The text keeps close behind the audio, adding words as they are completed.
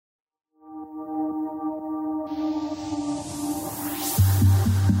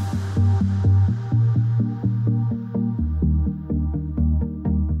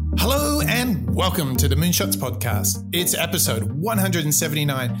Welcome to the Moonshots Podcast. It's episode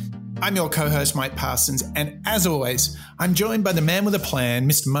 179. I'm your co-host, Mike Parsons, and as always, I'm joined by the man with a plan,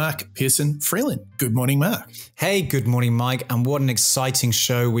 Mr. Mark Pearson Freeland. Good morning, Mark. Hey, good morning, Mike, and what an exciting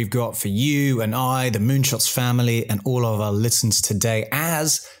show we've got for you and I, the Moonshots family, and all of our listeners today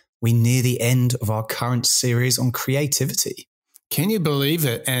as we near the end of our current series on creativity. Can you believe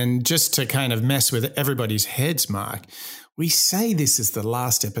it? And just to kind of mess with everybody's heads, Mark, we say this is the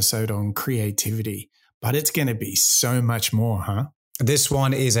last episode on creativity, but it's going to be so much more, huh? This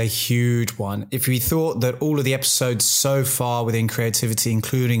one is a huge one. If we thought that all of the episodes so far within creativity,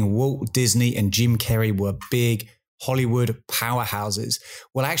 including Walt Disney and Jim Carrey, were big Hollywood powerhouses,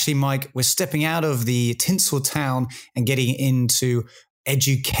 well, actually, Mike, we're stepping out of the tinsel town and getting into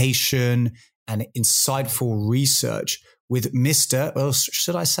education and insightful research with Mr., or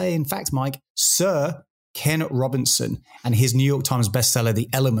should I say, in fact, Mike, Sir Ken Robinson and his New York Times bestseller, The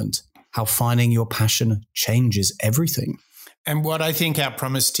Element, How Finding Your Passion Changes Everything. And what I think our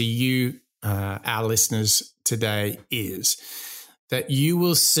promise to you, our listeners today, is that you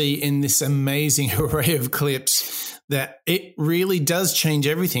will see in this amazing array of clips that it really does change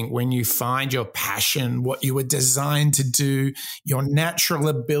everything when you find your passion, what you were designed to do, your natural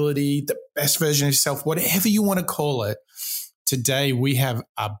ability, the best version of yourself, whatever you want to call it. Today, we have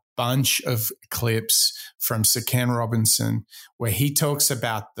a bunch of clips from Sir Ken Robinson where he talks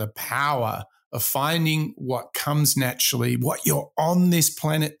about the power of finding what comes naturally, what you're on this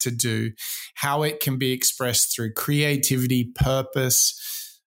planet to do, how it can be expressed through creativity,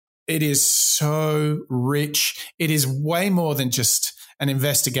 purpose. It is so rich. It is way more than just an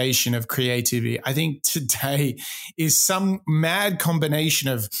investigation of creativity. I think today is some mad combination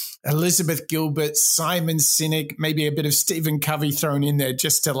of Elizabeth Gilbert, Simon Sinek, maybe a bit of Stephen Covey thrown in there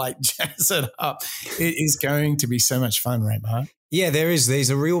just to like jazz it up. It is going to be so much fun, right, Mark? Yeah, there's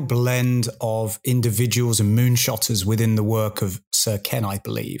a real blend of individuals and moonshotters within the work of Sir Ken, I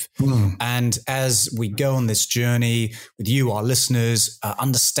believe. And as we go on this journey with you, our listeners,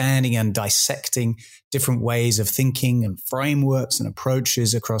 understanding and dissecting different ways of thinking and frameworks and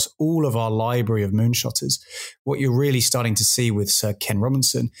approaches across all of our library of moonshotters, what you're really starting to see with Sir Ken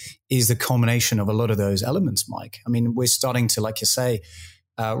Robinson is the culmination of a lot of those elements, Mike. I mean, we're starting to, like you say,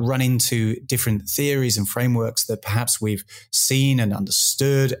 run into different theories and frameworks that perhaps we've seen and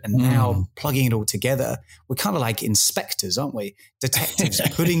understood, and now plugging it all together, we're kind of like inspectors, aren't we? Detectives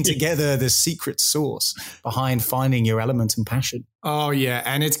putting together the secret sauce behind finding your element and passion. Oh, yeah.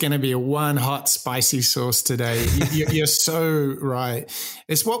 And it's going to be a one hot, spicy sauce today. You're so right.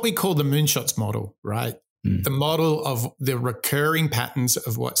 It's what we call the Moonshots model, right? The model of the recurring patterns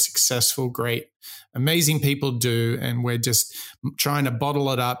of what successful, great, amazing people do. And we're just trying to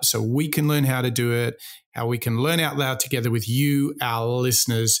bottle it up so we can learn how to do it, how we can learn out loud together with you, our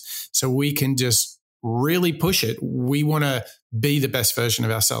listeners, so we can just really push it. We want to be the best version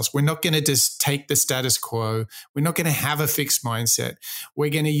of ourselves. We're not going to just take the status quo. We're not going to have a fixed mindset. We're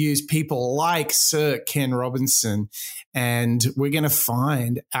going to use people like Sir Ken Robinson, and we're going to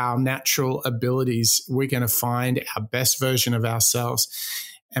find our natural abilities. We're going to find our best version of ourselves.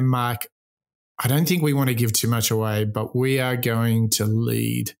 And Mark, I don't think we want to give too much away, but we are going to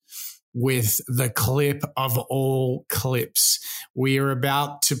lead with the clip of all clips. We are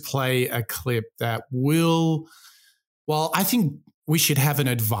about to play a clip that will, well, I think we should have an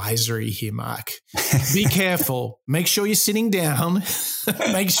advisory here, Mark. Be careful. Make sure you're sitting down.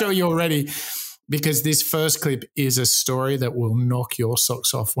 Make sure you're ready, because this first clip is a story that will knock your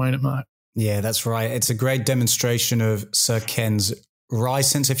socks off, won't it, Mark? Yeah, that's right. It's a great demonstration of Sir Ken's wry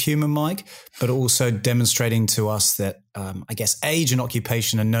sense of humor, Mike, but also demonstrating to us that, I guess, age and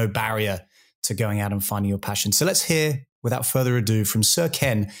occupation are no barrier to going out and finding your passion. So let's hear, without further ado, from Sir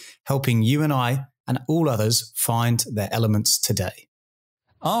Ken, helping you and I and all others find their elements today.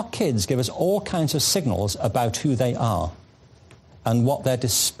 Our kids give us all kinds of signals about who they are and what they're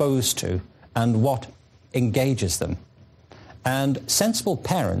disposed to and what engages them. And sensible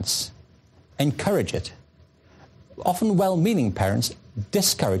parents encourage it. Often well-meaning parents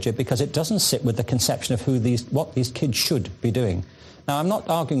discourage it because it doesn't sit with the conception of what these kids should be doing. Now, I'm not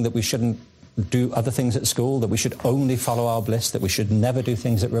arguing that we shouldn't do other things at school, that we should only follow our bliss, that we should never do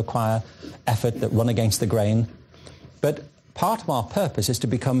things that require effort, that run against the grain. But part of our purpose is to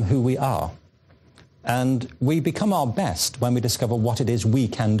become who we are. And we become our best when we discover what it is we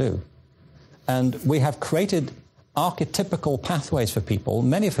can do. And we have created archetypical pathways for people,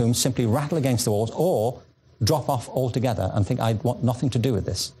 many of whom simply rattle against the walls or drop off altogether and think, I want nothing to do with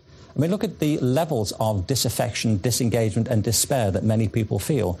this. I mean, look at the levels of disaffection, disengagement and despair that many people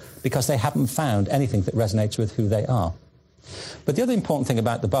feel because they haven't found anything that resonates with who they are. But the other important thing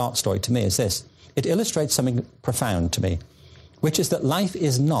about the Bart story to me is this. It illustrates something profound to me, which is that life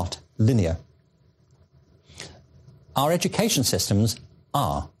is not linear. Our education systems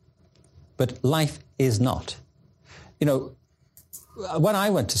are, but life is not. You know, when I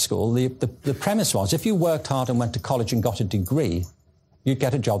went to school, the premise was if you worked hard and went to college and got a degree, you'd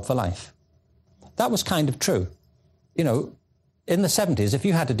get a job for life. That was kind of true. You know, in the 70s, if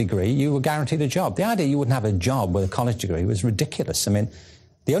you had a degree, you were guaranteed a job. The idea you wouldn't have a job with a college degree was ridiculous. I mean,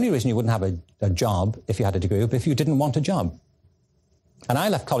 the only reason you wouldn't have a job if you had a degree would be if you didn't want a job. And I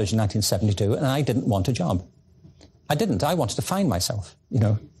left college in 1972 and I didn't want a job. I didn't. I wanted to find myself. You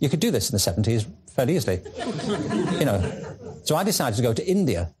know, you could do this in the 70s fairly easily. You know, so I decided to go to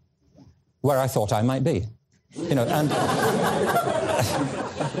India, where I thought I might be. You know, and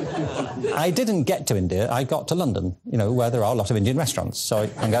I didn't get to India. I got to London, you know, where there are a lot of Indian restaurants. So I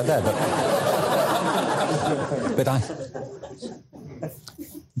hung out there.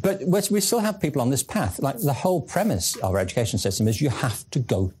 But we still have people on this path. Like the whole premise of our education system is you have to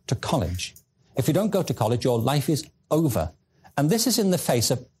go to college. If you don't go to college, your life is over. And this is in the face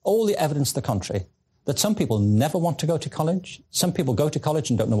of all the evidence to the contrary, that some people never want to go to college. Some people go to college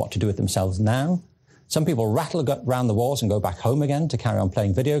and don't know what to do with themselves now. Some people rattle around the walls and go back home again to carry on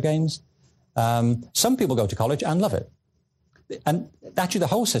playing video games. Some people go to college and love it. And actually the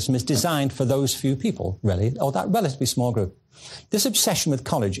whole system is designed for those few people, really, or that relatively small group. This obsession with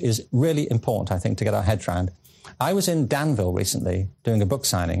college is really important, I think, to get our heads around. I was in Danville recently doing a book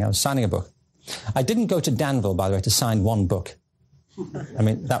signing. I was signing a book. I didn't go to Danville, by the way, to sign one book. I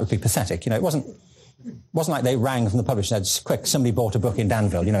mean, that would be pathetic. You know, it wasn't like they rang from the publisher and said, quick, somebody bought a book in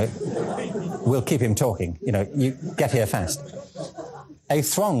Danville, you know, we'll keep him talking, you know, you get here fast. A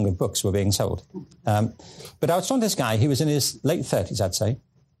throng of books were being sold. But I was talking to this guy, he was in his late 30s, I'd say,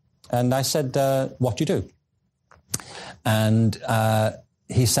 and I said, what do you do? And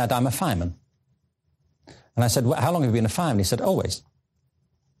he said, I'm a fireman. And I said, how long have you been a fireman? He said, always.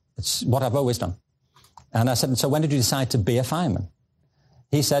 It's what I've always done. And I said, so when did you decide to be a fireman?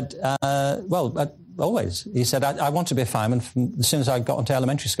 He said, always. He said, I wanted to be a fireman from as soon as I got into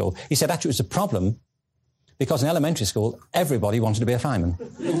elementary school. He said, actually, it was a problem because in elementary school, everybody wanted to be a fireman.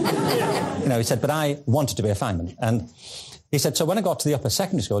 You know, he said, but I wanted to be a fireman. And he said, so when I got to the upper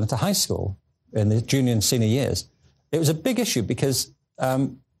secondary school, into high school, in the junior and senior years, it was a big issue because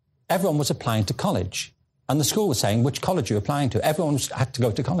everyone was applying to college. And the school was saying, which college are you applying to? Everyone had to go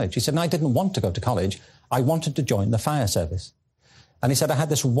to college. He said, and I didn't want to go to college. I wanted to join the fire service. And he said, I had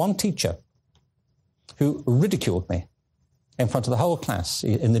this one teacher who ridiculed me in front of the whole class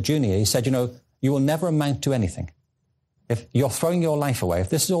in the junior year. He said, you know, you will never amount to anything. If you're throwing your life away, if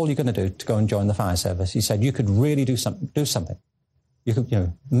this is all you're going to do to go and join the fire service, he said, you could really do something. You could, you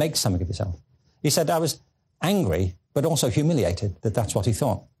know, make something of yourself. He said, I was angry, but also humiliated that that's what he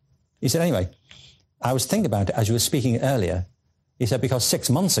thought. He said, anyway, I was thinking about it as you were speaking earlier. He said, because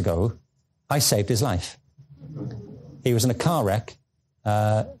 6 months ago, I saved his life. He was in a car wreck,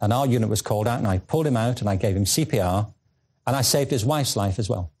 and our unit was called out, and I pulled him out, and I gave him CPR, and I saved his wife's life as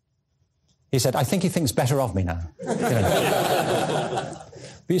well. He said, I think he thinks better of me now. You know?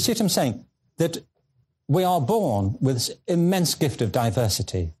 But you see what I'm saying? That we are born with this immense gift of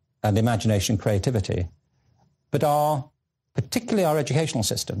diversity and imagination, creativity, but particularly our educational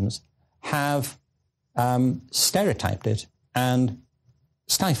systems have stereotyped it and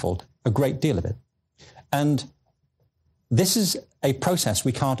stifled a great deal of it. And this is a process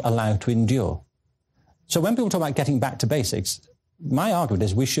we can't allow to endure. So when people talk about getting back to basics, my argument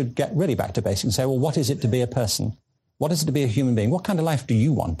is we should get really back to basics and say, well, what is it to be a person? What is it to be a human being? What kind of life do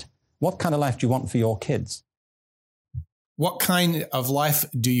you want? What kind of life do you want for your kids? What kind of life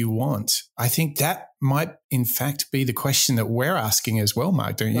do you want? I think that might, in fact, be the question that we're asking as well,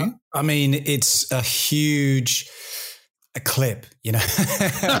 Mark, don't you? I mean, it's a huge clip, you know.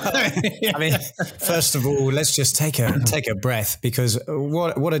 I mean, first of all, let's just take a breath, because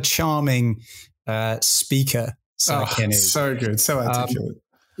what a charming speaker Sir Ken is. So good, so articulate.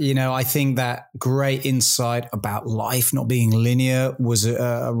 You know, I think that great insight about life not being linear was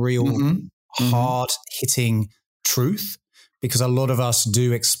a real hard-hitting truth, because a lot of us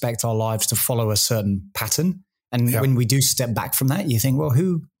do expect our lives to follow a certain pattern. And when we do step back from that, you think, well,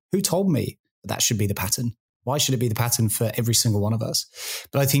 who told me that should be the pattern? Why should it be the pattern for every single one of us?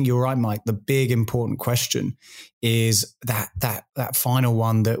 But I think you're right, Mike. The big important question is that final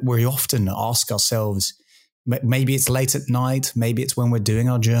one that we often ask ourselves. Maybe it's late at night. Maybe it's when we're doing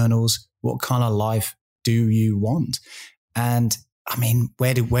our journals. What kind of life do you want? And I mean,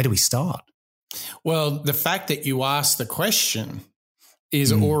 where do we start? Well, the fact that you asked the question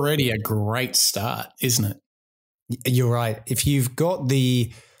is already a great start, isn't it? You're right. If you've got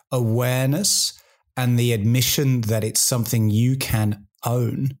the awareness and the admission that it's something you can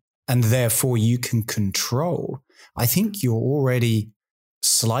own and therefore you can control, I think you're already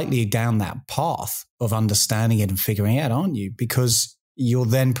slightly down that path of understanding it and figuring it out, aren't you? Because you're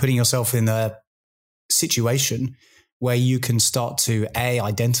then putting yourself in a situation where you can start to A,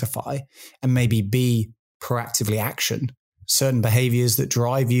 identify, and maybe B, proactively action certain behaviors that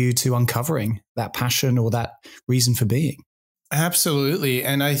drive you to uncovering that passion or that reason for being. Absolutely.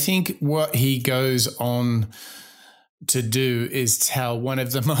 And I think what he goes on to do is tell one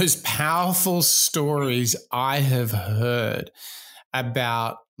of the most powerful stories I have heard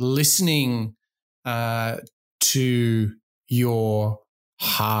about listening to your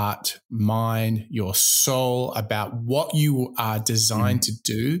heart, mind, your soul, about what you are designed to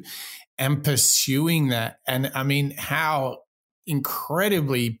do and pursuing that. And I mean, how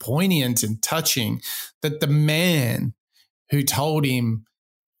incredibly poignant and touching that the man who told him,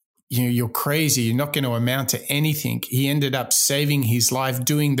 you know, you're crazy, you're not going to amount to anything, he ended up saving his life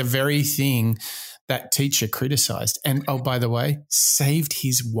doing the very thing that teacher criticized. And oh, by the way, saved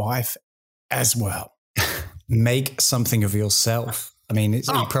his wife as well. Make something of yourself. I mean, he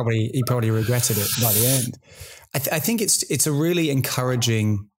probably regretted it by the end. I think it's a really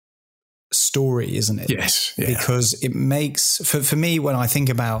encouraging story, isn't it? Yes. Yeah. Because it makes, for me, when I think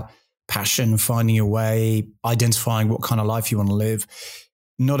about passion, finding your way, identifying what kind of life you want to live,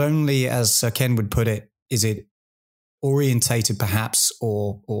 not only, as Sir Ken would put it, is it orientated perhaps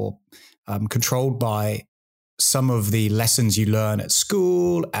or controlled by some of the lessons you learn at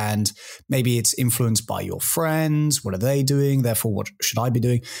school, and maybe it's influenced by your friends. What are they doing? Therefore, what should I be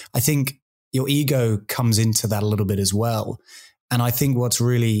doing? I think your ego comes into that a little bit as well. And I think what's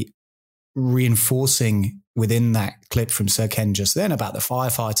really reinforcing within that clip from Sir Ken just then about the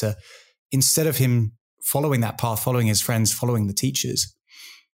firefighter, instead of him following that path, following his friends, following the teachers,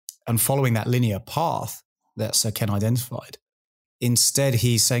 and following that linear path that Sir Ken identified, instead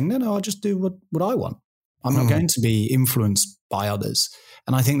he's saying, no, I'll just do what I want. I'm not going to be influenced by others.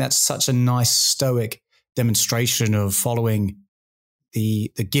 And I think that's such a nice stoic demonstration of following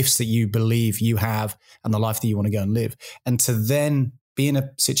the gifts that you believe you have and the life that you want to go and live. And to then be in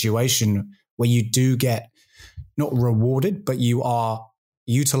a situation where you do get not rewarded, but you are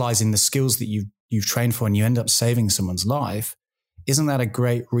utilizing the skills that you've trained for and you end up saving someone's life. Isn't that a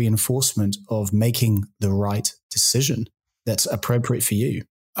great reinforcement of making the right decision that's appropriate for you?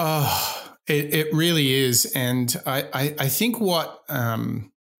 Oh, it really is. And I think what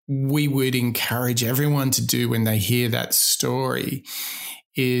we would encourage everyone to do when they hear that story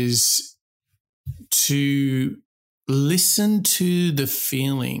is to listen to the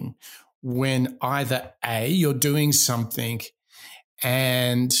feeling when either A, you're doing something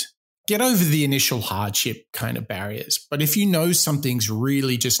and get over the initial hardship kind of barriers. But if you know something's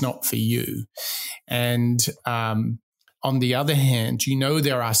really just not for you, and on the other hand, you know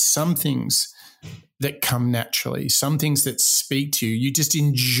there are some things that come naturally, some things that speak to you. You just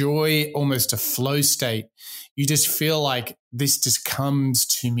enjoy almost a flow state. You just feel like this just comes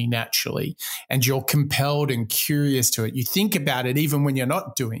to me naturally, and you're compelled and curious to it. You think about it even when you're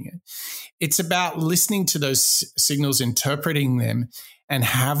not doing it. It's about listening to those signals, interpreting them, and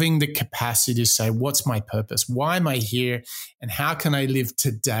having the capacity to say, what's my purpose? Why am I here? And how can I live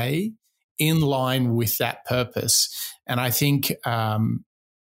today in line with that purpose? And I think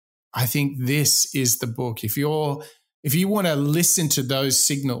this is the book. If you want to listen to those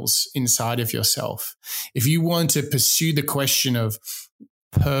signals inside of yourself, if you want to pursue the question of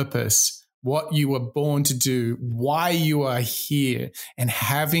purpose, what you were born to do, why you are here, and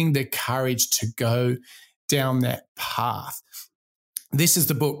having the courage to go down that path, this is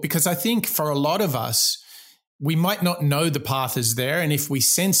the book. Because I think for a lot of us, we might not know the path is there. And if we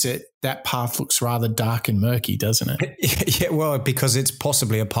sense it, that path looks rather dark and murky, doesn't it? Yeah, well, because it's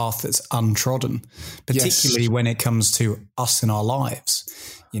possibly a path that's untrodden, particularly when it comes to us in our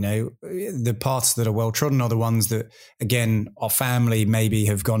lives. You know, the paths that are well-trodden are the ones that, again, our family maybe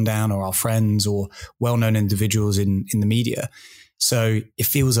have gone down, or our friends, or well-known individuals in the media. So it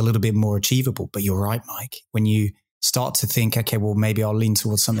feels a little bit more achievable. But you're right, Mike. When you start to think, okay, well, maybe I'll lean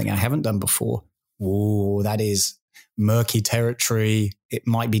towards something I haven't done before. Oh, that is murky territory. It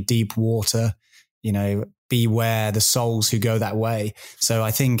might be deep water. You know, beware the souls who go that way. So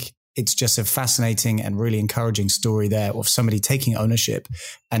I think it's just a fascinating and really encouraging story there of somebody taking ownership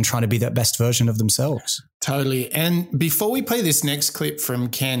and trying to be that best version of themselves. Totally. And before we play this next clip from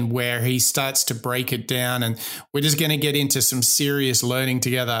Ken, where he starts to break it down, and we're just going to get into some serious learning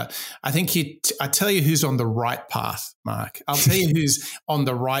together, I think I tell you who's on the right path, Mark. I'll tell you who's on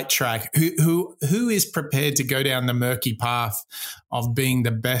the right track, who is prepared to go down the murky path of being the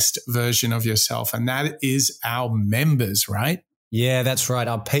best version of yourself. And that is our members, right? Yeah, that's right.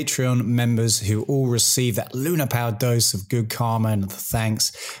 Our Patreon members who all receive that lunar-powered dose of good karma and the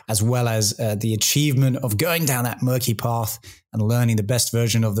thanks, as well as the achievement of going down that murky path and learning the best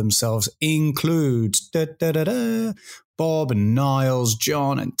version of themselves includes Bob and Niles,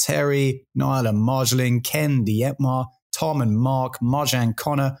 John and Terry, Niall and Marjolaine, Ken Dietmar, Tom and Mark, Marjan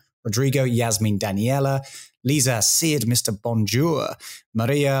Connor, Rodrigo, Yasmin Daniela, Lisa, Sid, Mr. Bonjour,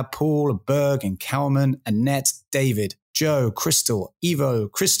 Maria, Paul, Berg and Cowman, Annette, David, Joe, Crystal,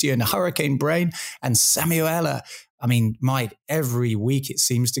 Evo, Christian, Hurricane Brain, and Samuela. I mean, Mike, every week it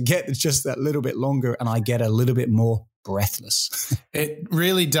seems to get just that little bit longer and I get a little bit more breathless. It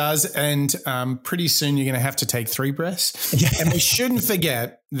really does. And pretty soon you're going to have to take 3 breaths. Yeah. And we shouldn't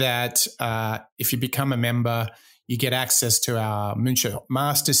forget that if you become a member, you get access to our Moonshot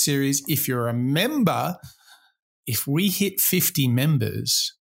Master Series. If you're a member, if we hit 50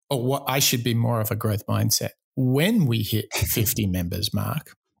 members, or what I should be more of a growth mindset. When we hit 50 members,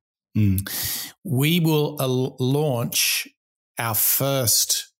 Mark, we will launch our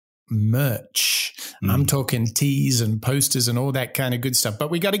first merch. I'm talking tees and posters and all that kind of good stuff.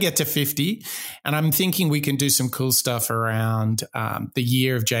 But we got to get to 50. And I'm thinking we can do some cool stuff around the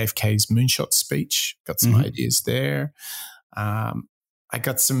year of JFK's moonshot speech. Got some ideas there. I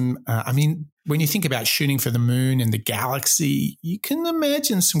got some, when you think about shooting for the moon and the galaxy, you can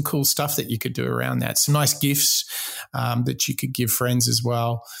imagine some cool stuff that you could do around that. Some nice gifts that you could give friends as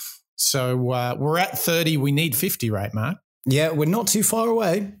well. So we're at 30. We need 50, right, Mark? Yeah, we're not too far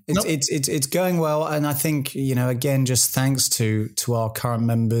away. It's going well. And I think, again, just thanks to our current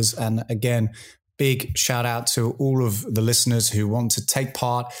members. And again, big shout out to all of the listeners who want to take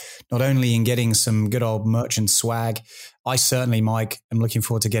part, not only in getting some good old merch and swag. I certainly, Mike, am looking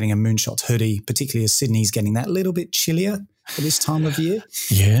forward to getting a Moonshot hoodie, particularly as Sydney's getting that little bit chillier for this time of year.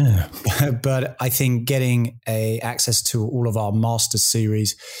 Yeah. But I think getting access to all of our Master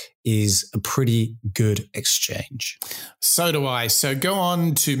Series is a pretty good exchange. So do I. So go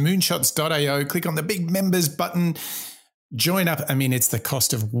on to moonshots.io, click on the big members button, join up. I mean, it's the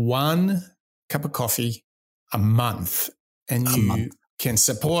cost of 1 cup of coffee a month, and you can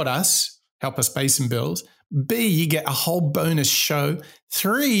support us, help us pay some bills. B, you get a whole bonus show.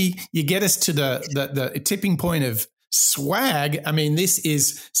 3, you get us to the tipping point of swag. I mean, this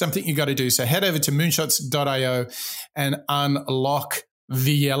is something you got to do. So head over to moonshots.io and unlock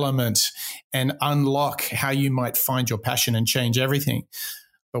the element and unlock how you might find your passion and change everything.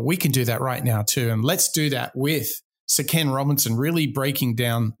 But we can do that right now too. And let's do that with Sir Ken Robinson, really breaking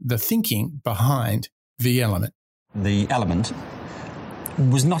down the thinking behind The Element. The Element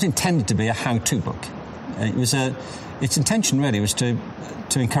was not intended to be a how-to book. Its intention really was to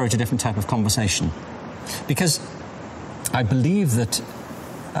encourage a different type of conversation, because I believe that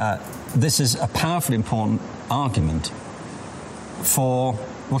this is a powerfully important argument for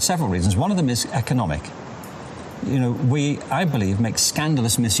several reasons. One of them is economic. We, I believe, make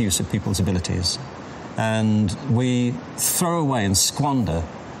scandalous misuse of people's abilities, and we throw away and squander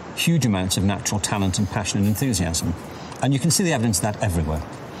huge amounts of natural talent and passion and enthusiasm. And you can see the evidence of that everywhere.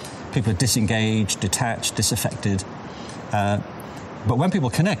 People are disengaged, detached, disaffected. But when people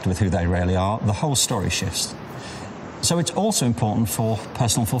connect with who they really are, the whole story shifts. So it's also important for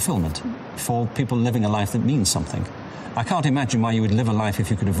personal fulfillment, for people living a life that means something. I can't imagine why you would live a life,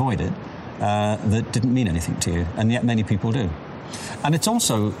 if you could avoid it, that didn't mean anything to you, and yet many people do. And it's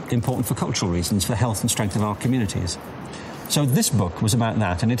also important for cultural reasons, for health and strength of our communities. So this book was about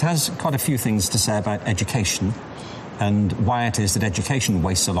that, and it has quite a few things to say about education and why it is that education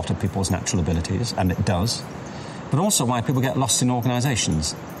wastes a lot of people's natural abilities, and it does, but also why people get lost in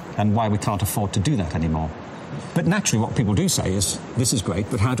organisations and why we can't afford to do that anymore. But naturally what people do say is, this is great,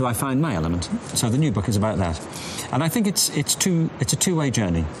 but how do I find my element? So the new book is about that. And I think it's a two-way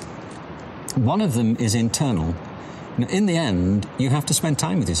journey. One of them is internal. In the end, you have to spend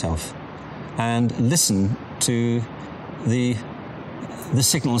time with yourself and listen to the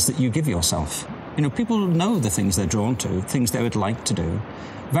signals that you give yourself. People know the things they're drawn to, things they would like to do.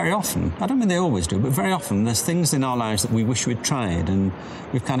 Very often, I don't mean they always do, but very often there's things in our lives that we wish we'd tried and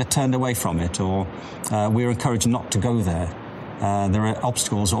we've kind of turned away from it, or we're encouraged not to go there. there are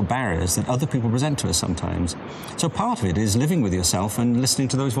obstacles or barriers that other people present to us sometimes. So part of it is living with yourself and listening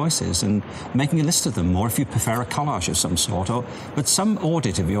to those voices and making a list of them, or if you prefer, a collage of some sort, but some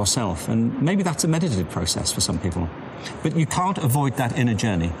audit of yourself. And maybe that's a meditative process for some people. But you can't avoid that inner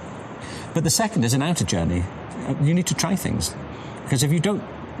journey. But the second is an outer journey. You need to try things. Because if you don't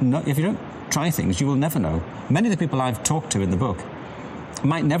try things, you will never know. Many of the people I've talked to in the book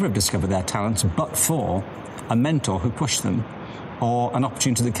might never have discovered their talents but for a mentor who pushed them, or an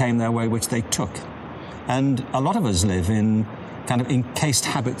opportunity that came their way which they took. And a lot of us live in kind of encased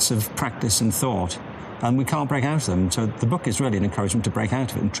habits of practice and thought, and we can't break out of them. So the book is really an encouragement to break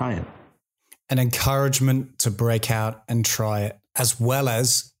out of it and try it. An encouragement to break out and try it, as well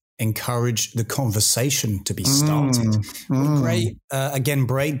as encourage the conversation to be started. Great, again,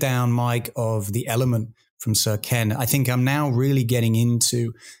 breakdown, Mike, of the element from Sir Ken. I think I'm now really getting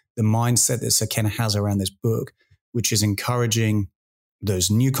into the mindset that Sir Ken has around this book, which is encouraging those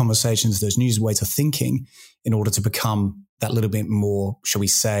new conversations, those new ways of thinking, in order to become that little bit more, shall we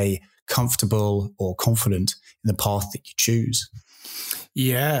say, comfortable or confident in the path that you choose.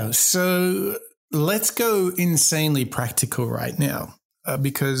 Yeah. So let's go insanely practical right now,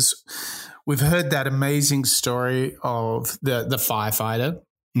 because we've heard that amazing story of the firefighter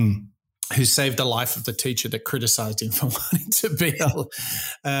who saved the life of the teacher that criticized him for wanting to be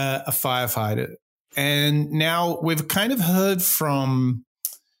a firefighter. And now we've kind of heard from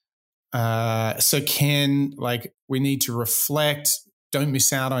Sir Ken, like, we need to reflect, don't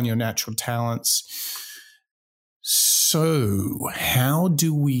miss out on your natural talents. So how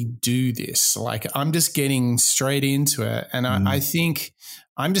do we do this? Like, I'm just getting straight into it. And I think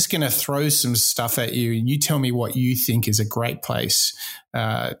I'm just going to throw some stuff at you, and you tell me what you think is a great place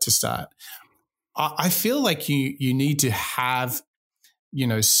to start. I feel like you need to have,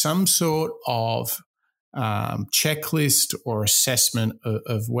 some sort of checklist or assessment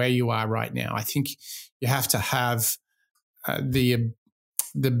of where you are right now. I think you have to have the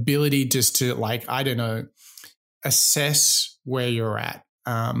ability just to, like, I don't know, assess where you're at.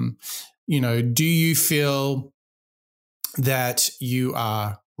 Do you feel that you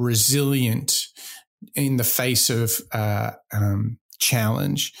are resilient in the face of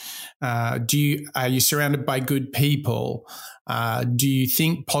challenge? Are you surrounded by good people? Do you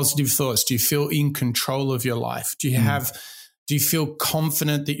think positive thoughts? Do you feel in control of your life? Do you feel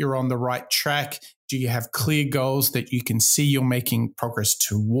confident that you're on the right track? Do you have clear goals that you can see you're making progress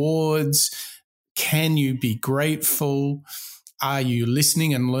towards? Can you be grateful? Are you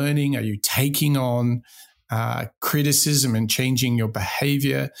listening and learning? Are you taking on criticism and changing your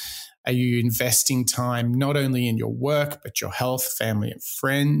behavior? Are you investing time not only in your work, but your health, family, and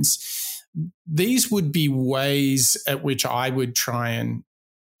friends? These would be ways at which I would try and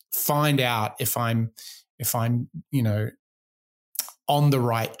find out if I'm on the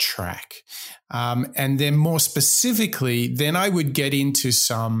right track. And then more specifically, then I would get into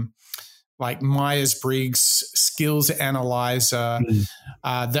some like Myers-Briggs skills analyzer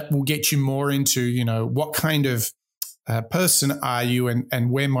that will get you more into, what kind of person are you,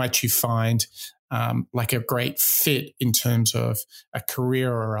 and where might you find like a great fit in terms of a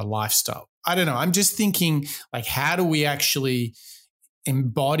career or a lifestyle. I don't know. I'm just thinking, like, how do we actually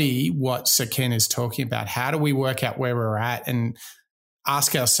embody what Sir Ken is talking about? How do we work out where we're at and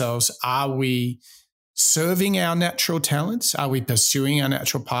ask ourselves, are we serving our natural talents? Are we pursuing our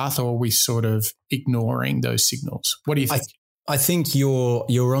natural path, or are we sort of ignoring those signals? What do you think? I think you're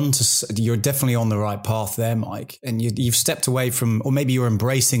definitely on the right path there, Mike. And you've stepped away from, or maybe you're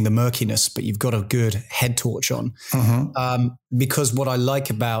embracing the murkiness, but you've got a good head torch on. Because what I like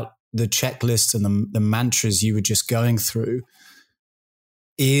about the checklist and the mantras you were just going through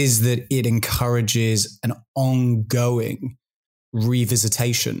is that it encourages an ongoing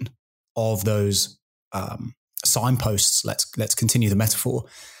revisitation of those signposts. Let's continue the metaphor,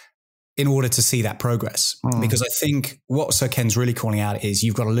 in order to see that progress. Because I think what Sir Ken's really calling out is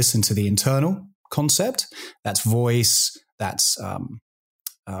you've got to listen to the internal concept. That's voice, that's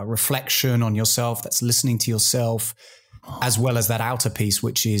reflection on yourself, that's listening to yourself, as well as that outer piece,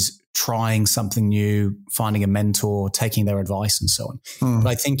 which is trying something new, finding a mentor, taking their advice and so on. But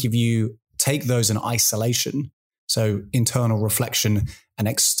I think if you take those in isolation, so internal reflection and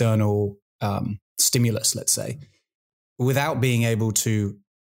external stimulus, let's say, without being able to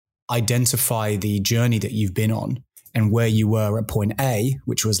identify the journey that you've been on and where you were at point A,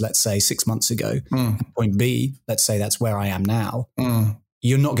 which was, let's say, 6 months ago, and point B, let's say that's where I am now,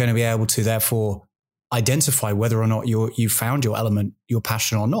 you're not going to be able to therefore identify whether or not you found your element, your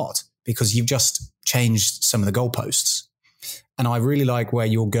passion or not, because you've just changed some of the goalposts. And I really like where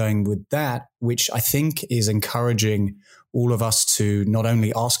you're going with that, which I think is encouraging all of us to not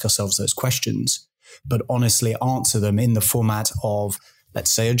only ask ourselves those questions, but honestly answer them in the format of,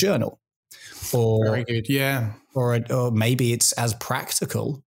 let's say, a journal. Or, very good, yeah. Or maybe it's as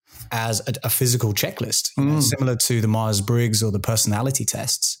practical as a physical checklist, similar to the Myers-Briggs or the personality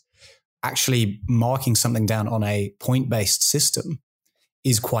tests. Actually marking something down on a point-based system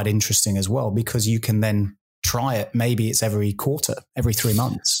is quite interesting as well, because you can then try it. Maybe it's every quarter, every 3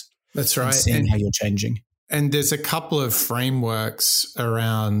 months. That's right. Seeing how you're changing. And there's a couple of frameworks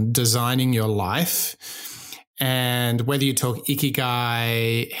around designing your life. And whether you talk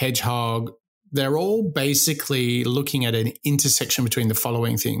Ikigai, Hedgehog, they're all basically looking at an intersection between the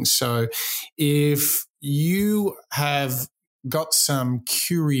following things. So if you have got some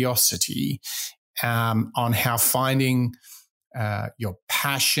curiosity on how finding your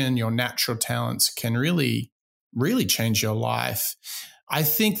passion, your natural talents can really, really change your life, I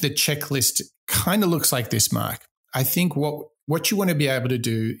think the checklist kind of looks like this, Mark. I think what you want to be able to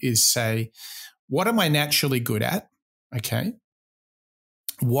do is say, what am I naturally good at? Okay.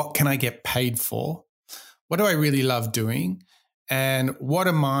 What can I get paid for? What do I really love doing? And what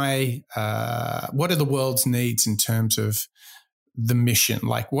are the world's needs in terms of the mission?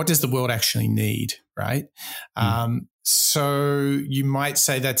 Like, what does the world actually need, right? So you might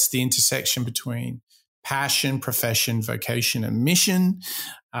say that's the intersection between passion, profession, vocation, and mission.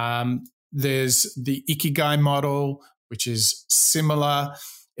 There's the Ikigai model, which is similar.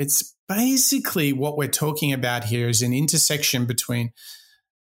 It's basically what we're talking about here is an intersection between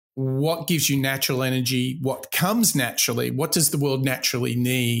what gives you natural energy, what comes naturally, what does the world naturally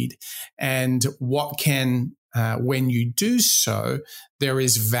need, and what can, when you do so, there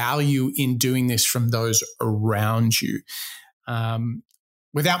is value in doing this from those around you.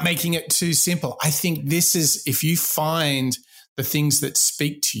 Without making it too simple, I think this is, if you find the things that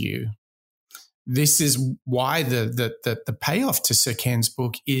speak to you, this is why the payoff to Sir Ken's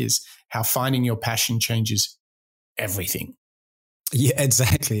book is how finding your passion changes everything. Yeah,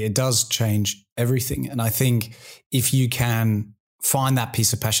 exactly. It does change everything. And I think if you can find that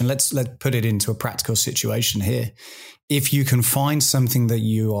piece of passion, let's put it into a practical situation here. If you can find something that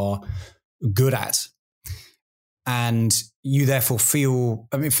you are good at and you therefore feel,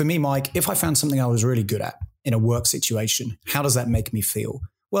 I mean, for me, Mike, if I found something I was really good at in a work situation, how does that make me feel?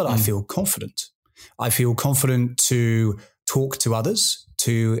 Well, I feel confident. I feel confident to talk to others,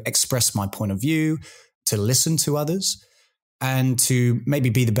 to express my point of view, to listen to others, and to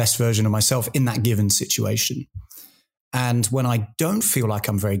maybe be the best version of myself in that given situation. And when I don't feel like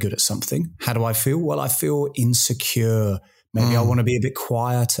I'm very good at something, how do I feel? Well, I feel insecure. Maybe I want to be a bit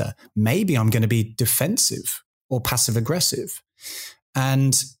quieter. Maybe I'm going to be defensive or passive aggressive.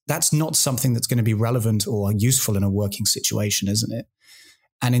 And that's not something that's going to be relevant or useful in a working situation, isn't it?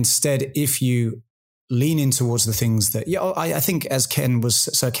 And instead, if you lean in towards the things that, I think as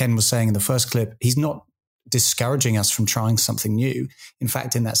Sir Ken was saying in the first clip, he's not discouraging us from trying something new. In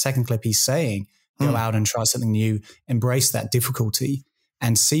fact, in that second clip, he's saying, go out and try something new, embrace that difficulty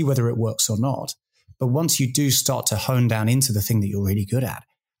and see whether it works or not. But once you do start to hone down into the thing that you're really good at,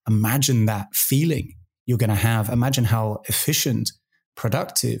 imagine that feeling you're going to have. Imagine how efficient,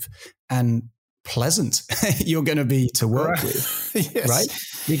 productive, and pleasant you're going to be to work with, yes. Right?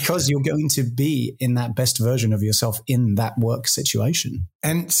 Because you're going to be in that best version of yourself in that work situation.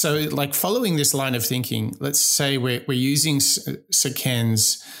 And so, like, following this line of thinking, let's say we're using Sir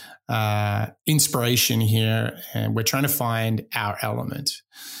Ken's inspiration here, and we're trying to find our element.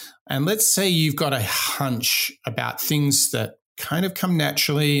 And let's say you've got a hunch about things that kind of come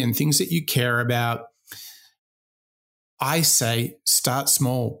naturally and things that you care about. I say start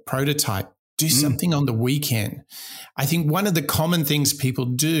small, prototype. Do something on the weekend. I think one of the common things people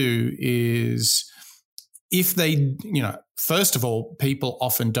do is if they, first of all, people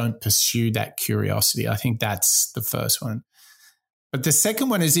often don't pursue that curiosity. I think that's the first one. But the second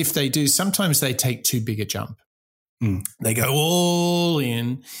one is if they do, sometimes they take too big a jump. They go all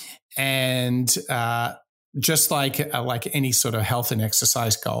in and just like any sort of health and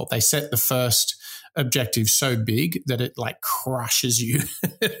exercise goal, they set the first objective so big that it like crushes you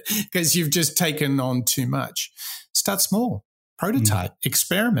because you've just taken on too much. Start small, prototype,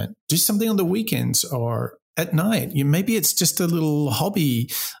 experiment, do something on the weekends or at night. Maybe it's just a little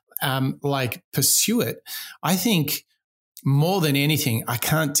hobby, pursue it. I think more than anything, I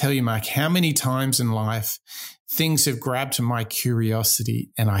can't tell you, Mark, how many times in life things have grabbed my curiosity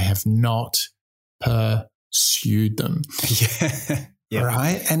and I have not pursued them. Yeah.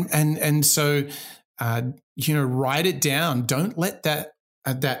 Right. And so, write it down. Don't let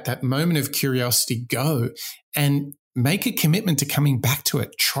that moment of curiosity go and make a commitment to coming back to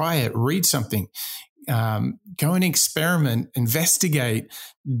it. Try it, read something, Go and experiment, investigate.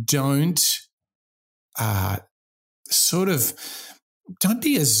 Don't don't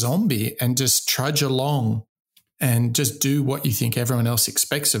be a zombie and just trudge along and just do what you think everyone else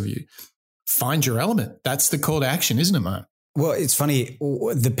expects of you. Find your element. That's the call to action, isn't it, Mark? Well, it's funny.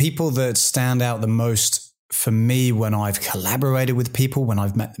 The people that stand out the most for me when I've collaborated with people, when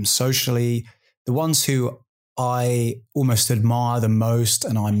I've met them socially, the ones who I almost admire the most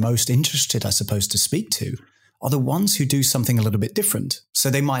and I'm most interested, I suppose, to speak to are the ones who do something a little bit different. So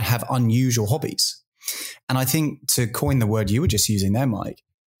they might have unusual hobbies. And I think, to coin the word you were just using there, Mike,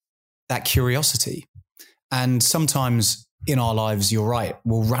 that curiosity. And sometimes in our lives, you're right,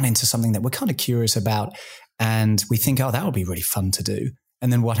 we'll run into something that we're kind of curious about and we think, oh, that would be really fun to do.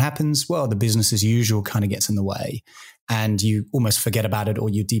 And then what happens? Well, the business as usual kind of gets in the way and you almost forget about it or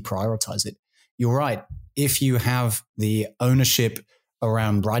you deprioritize it. You're right. If you have the ownership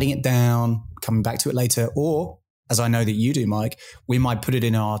around writing it down, coming back to it later, or as I know that you do, Mike, we might put it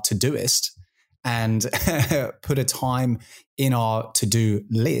in our Todoist and put a time in our to-do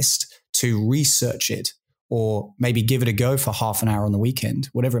list to research it, or maybe give it a go for half an hour on the weekend,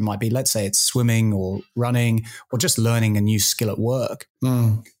 whatever it might be. Let's say it's swimming or running or just learning a new skill at work.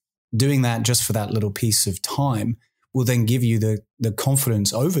 Doing that just for that little piece of time will then give you the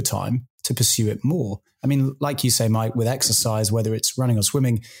confidence over time to pursue it more. I mean, like you say, Mike, with exercise, whether it's running or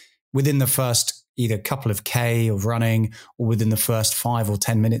swimming, within the first either couple of K of running or within the first 5 or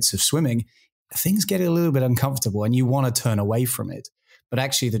 10 minutes of swimming, things get a little bit uncomfortable and you want to turn away from it. But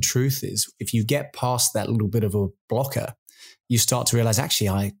actually, the truth is, if you get past that little bit of a blocker, you start to realize, actually,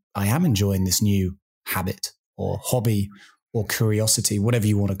 I am enjoying this new habit or hobby or curiosity, whatever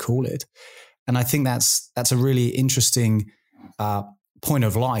you want to call it. And I think that's a really interesting point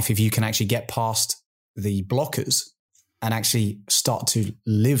of life if you can actually get past the blockers and actually start to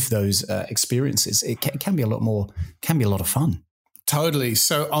live those experiences. It can be a lot of fun. Totally.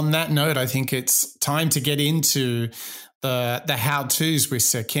 So on that note, I think it's time to get into the how-tos with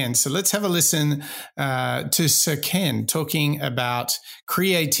Sir Ken. So let's have a listen to Sir Ken talking about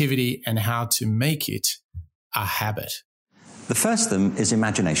creativity and how to make it a habit. The first of them is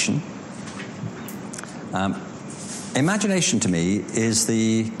imagination. Imagination to me is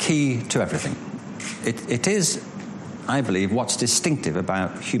the key to everything. It is, I believe, what's distinctive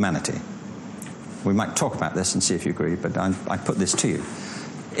about humanity. We might talk about this and see if you agree, but I put this to you.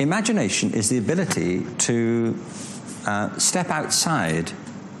 Imagination is the ability to step outside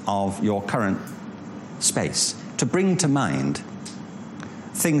of your current space, to bring to mind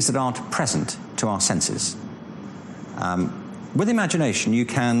things that aren't present to our senses. With imagination, you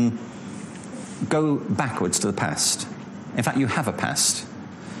can go backwards to the past. In fact, you have a past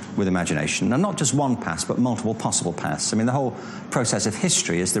with imagination, and not just one past, but multiple possible pasts. I mean, the whole process of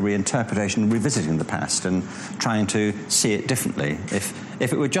history is the reinterpretation and revisiting the past and trying to see it differently. If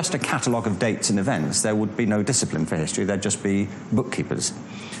it were just a catalogue of dates and events, there would be no discipline for history. There'd just be bookkeepers.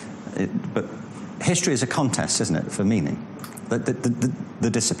 But history is a contest, isn't it, for meaning, the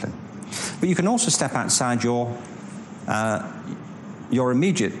discipline. But you can also step outside your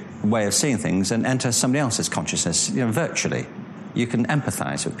immediate way of seeing things and enter somebody else's consciousness, virtually. You can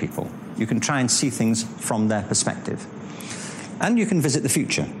empathize with people. You can try and see things from their perspective. And you can visit the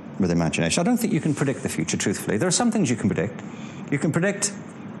future with imagination. I don't think you can predict the future, truthfully. There are some things you can predict. You can predict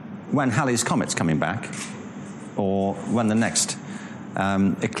when Halley's Comet's coming back or when the next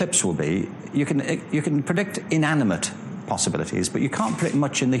eclipse will be. You can predict inanimate possibilities, but you can't predict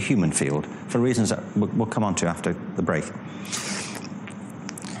much in the human field for reasons that we'll come on to after the break.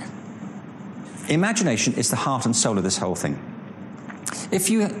 Imagination is the heart and soul of this whole thing. If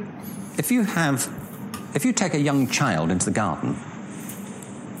you take a young child into the garden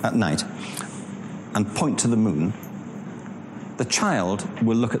at night and point to the moon, the child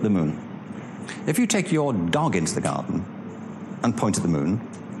will look at the moon. If you take your dog into the garden and point at the moon,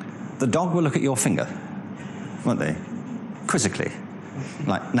 the dog will look at your finger, won't they? Quizzically.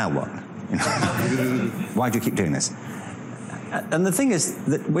 Like, now what? Why do you keep doing this? And the thing is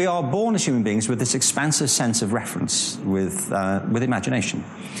that we are born as human beings with this expansive sense of reference with imagination.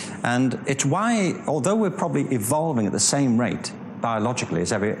 And it's why, although we're probably evolving at the same rate biologically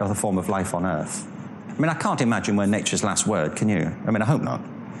as every other form of life on Earth, I mean, I can't imagine we're nature's last word, can you? I mean, I hope not.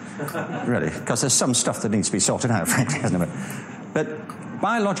 Really, because there's some stuff that needs to be sorted out, frankly, hasn't it? But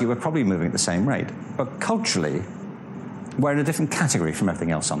biologically, we're probably moving at the same rate. But culturally, we're in a different category from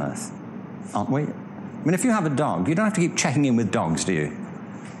everything else on Earth, aren't we? I mean, if you have a dog, you don't have to keep checking in with dogs, do you?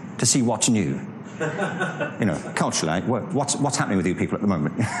 To see what's new. Culturally, what's happening with you people at the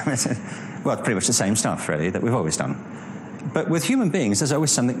moment? Well, it's pretty much the same stuff, really, that we've always done. But with human beings, there's always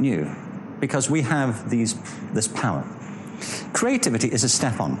something new. because we have this power. Creativity is a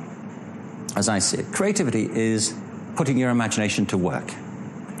step on, as I see it. Creativity is putting your imagination to work.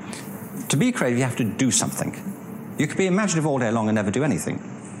 To be creative, you have to do something. You could be imaginative all day long and never do anything.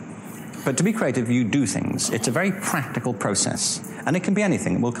 But to be creative, you do things. It's a very practical process. And it can be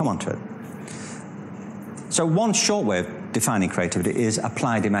anything. We'll come on to it. So one short way of defining creativity is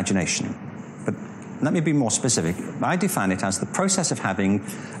applied imagination. But let me be more specific. I define it as the process of having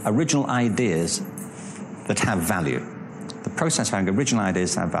original ideas that have value. The process of having original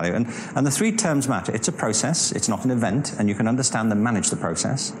ideas that have value. And the three terms matter. It's a process. It's not an event. And you can understand and manage the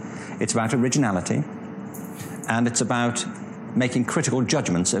process. It's about originality. And it's about making critical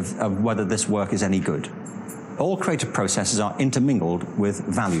judgments of whether this work is any good. All creative processes are intermingled with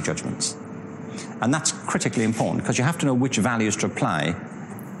value judgments. And that's critically important because you have to know which values to apply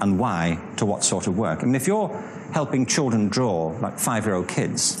and why to what sort of work. I mean, if you're helping children draw, like 5-year-old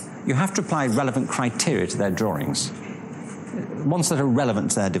kids, you have to apply relevant criteria to their drawings, ones that are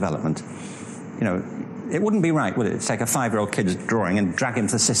relevant to their development. You know, it wouldn't be right, would it, to take a 5-year-old kid's drawing and drag him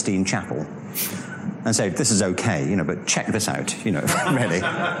to the Sistine Chapel and say, this is okay, you know, but check this out, you know, really,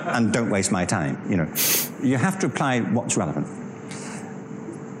 and don't waste my time, you know. You have to apply what's relevant.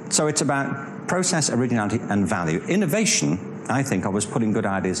 So it's about process, originality, and value. Innovation, I think, was putting good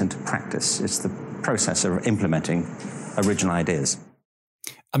ideas into practice. It's the process of implementing original ideas.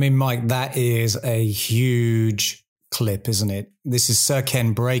 I mean, Mike, that is a huge clip, isn't it? This is Sir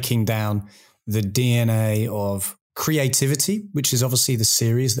Ken breaking down the DNA of creativity, which is obviously the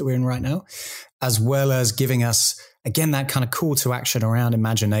series that we're in right now, as well as giving us, again, that kind of call to action around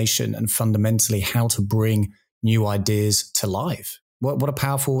imagination and fundamentally how to bring new ideas to life. What a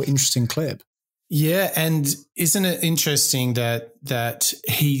powerful, interesting clip. Yeah, and isn't it interesting that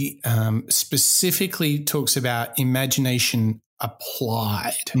he specifically talks about imagination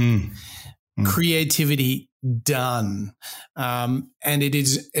applied, creativity done, and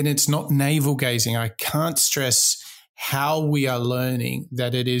it's not navel gazing. I can't stress how we are learning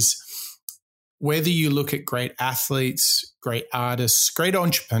that it is. Whether you look at great athletes, great artists, great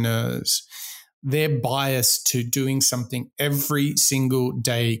entrepreneurs, they're biased to doing something every single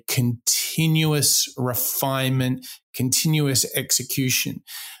day, continuous refinement, continuous execution.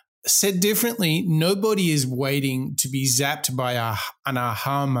 Said differently, nobody is waiting to be zapped by an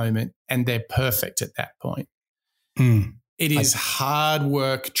aha moment and they're perfect at that point. It is hard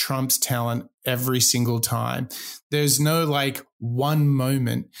work trumps talent every single time. There's no like one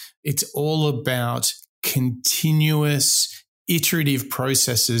moment. It's all about continuous iterative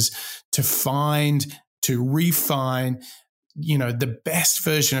processes to find, to refine, you know, the best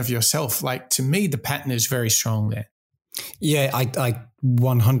version of yourself. Like, to me, the pattern is very strong there. Yeah, I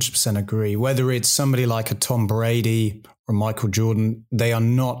 100% agree. Whether it's somebody like a Tom Brady or Michael Jordan, they are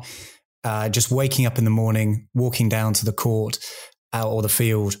not just waking up in the morning, walking down to the court or the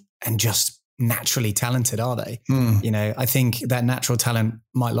field and just naturally talented, are they? You know, I think that natural talent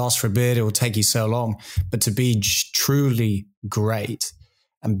might last for a bit. It will take you so long, but to be truly great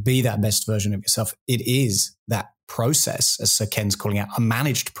and be that best version of yourself, it is that process, as Sir Ken's calling out, a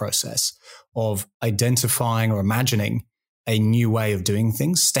managed process of identifying or imagining a new way of doing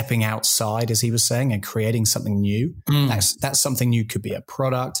things, stepping outside, as he was saying, and creating something new. That's something new. Could be a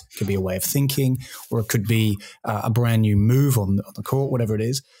product, could be a way of thinking, or it could be a brand new move on the court, whatever it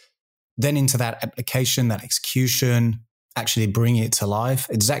is. Then into that application, that execution, actually bring it to life.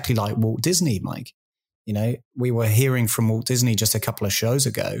 Exactly like Walt Disney, Mike. You know, we were hearing from Walt Disney just a couple of shows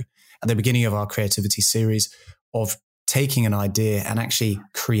ago at the beginning of our creativity series of taking an idea and actually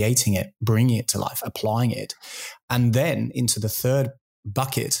creating it, bringing it to life, applying it. And then into the third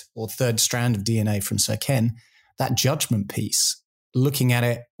bucket or third strand of DNA from Sir Ken, that judgment piece, looking at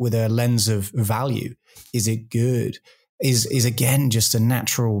it with a lens of value. Is it good? Is again just a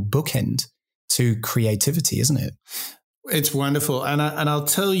natural bookend to creativity, isn't it? It's wonderful. And I'll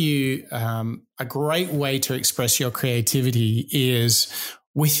tell you, a great way to express your creativity is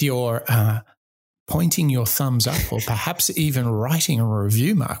with your pointing your thumbs up or perhaps even writing a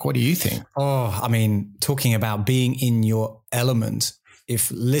review, Mark. What do you think? Oh, I mean, talking about being in your element.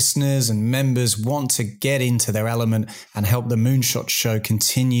 If listeners and members want to get into their element and help the Moonshot Show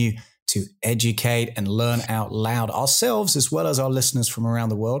continue to educate and learn out loud ourselves as well as our listeners from around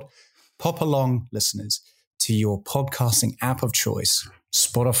the world, pop along, listeners, to your podcasting app of choice,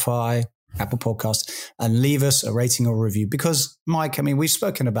 Spotify, Apple Podcasts, and leave us a rating or review. Because, Mike, I mean, we've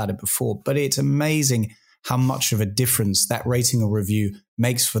spoken about it before, but it's amazing how much of a difference that rating or review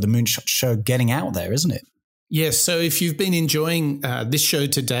makes for the Moonshot Show getting out there, isn't it? Yes. So if you've been enjoying this show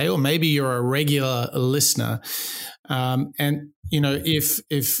today, or maybe you're a regular listener, And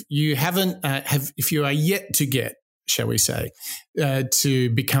if you haven't if you are yet to get, shall we say, to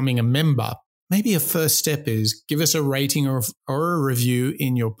becoming a member, maybe a first step is give us a rating or a review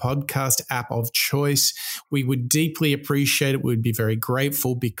in your podcast app of choice. We would deeply appreciate it. We'd be very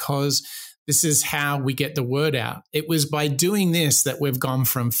grateful, because this is how we get the word out. It was by doing this that we've gone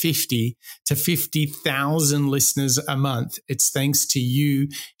from 50 to 50,000 listeners a month. It's thanks to you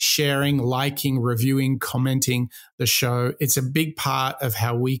sharing, liking, reviewing, commenting the show. It's a big part of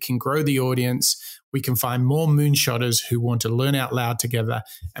how we can grow the audience. We can find more moonshotters who want to learn out loud together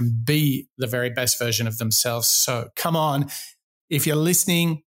and be the very best version of themselves. So come on, if you're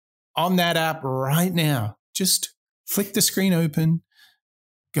listening on that app right now, just flick the screen open,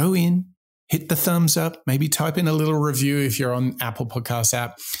 go in, hit the thumbs up, maybe type in a little review if you're on Apple Podcast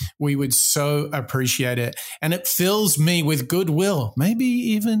app. We would so appreciate it. And it fills me with goodwill, maybe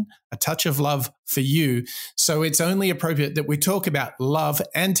even a touch of love for you. So it's only appropriate that we talk about love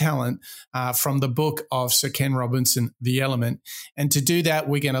and talent from the book of Sir Ken Robinson, The Element. And to do that,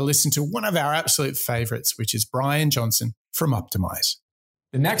 we're going to listen to one of our absolute favorites, which is Brian Johnson from Optimize.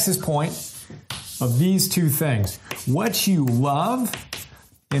 The nexus point of these two things, what you love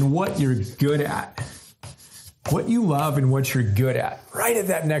and what you're good at. What you love and what you're good at. Right at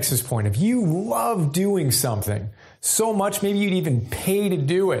that nexus point. If you love doing something so much, maybe you'd even pay to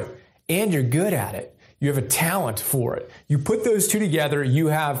do it, and you're good at it. You have a talent for it. You put those two together, you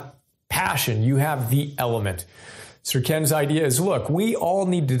have passion, you have the element. Sir Ken's idea is, look, we all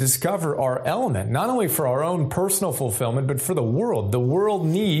need to discover our element, not only for our own personal fulfillment, but for the world. The world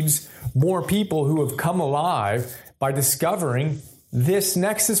needs more people who have come alive by discovering this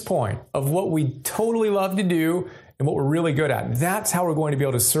nexus point of what we totally love to do and what we're really good at. That's how we're going to be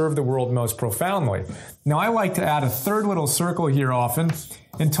able to serve the world most profoundly. Now, I like to add a third little circle here often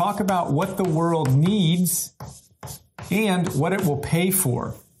and talk about what the world needs and what it will pay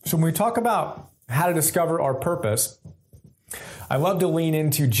for. So when we talk about how to discover our purpose, I love to lean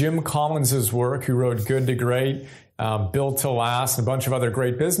into Jim Collins's work, who wrote Good to Great, Built to Last, and a bunch of other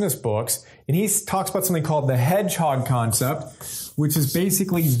great business books. And he talks about something called the hedgehog concept, which is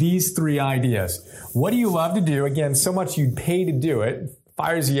basically these three ideas. What do you love to do? Again, so much you'd pay to do it.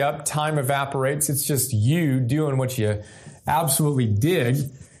 Fires you up, time evaporates. It's just you doing what you absolutely dig.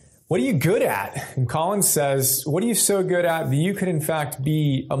 What are you good at? And Collins says, what are you so good at that you could in fact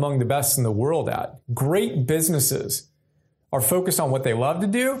be among the best in the world at? Great businesses are focused on what they love to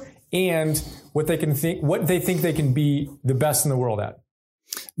do and what they think they can be the best in the world at.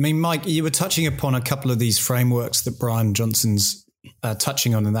 I mean, Mike, you were touching upon a couple of these frameworks that Brian Johnson's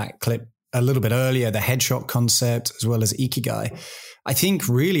touching on in that clip a little bit earlier, the hedgehog concept as well as Ikigai. I think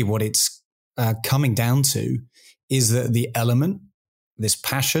really what it's coming down to is that the element, this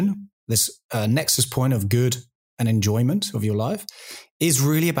passion, this nexus point of good and enjoyment of your life is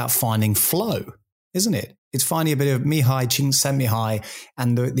really about finding flow, isn't it? It's finding a bit of Mihai Csikszentmihalyi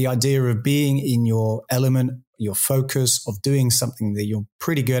and the idea of being in your element, your focus of doing something that you're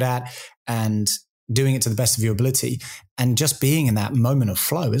pretty good at and doing it to the best of your ability and just being in that moment of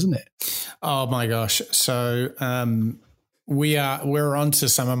flow, isn't it? Oh my gosh. So we're on to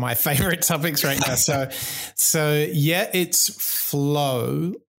some of my favorite topics right now. So yeah, it's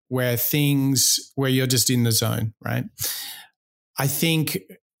flow where you're just in the zone, right? I think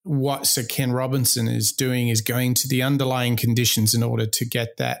what Sir Ken Robinson is doing is going to the underlying conditions in order to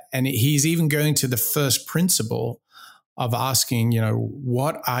get that. And he's even going to the first principle of asking,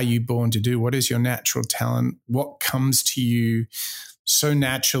 what are you born to do? What is your natural talent? What comes to you so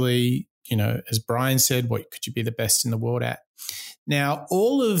naturally? As Brian said, what could you be the best in the world at? Now,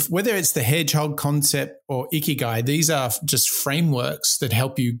 whether it's the hedgehog concept or Ikigai, these are just frameworks that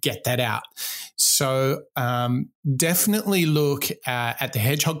help you get that out. So definitely look at the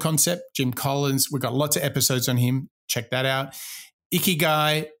hedgehog concept, Jim Collins. We've got lots of episodes on him. Check that out.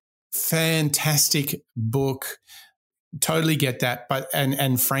 Ikigai, fantastic book. Totally get that,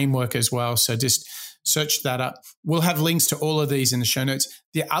 and framework as well. So just search that up. We'll have links to all of these in the show notes.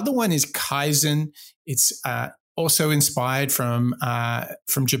 The other one is Kaizen. It's also inspired from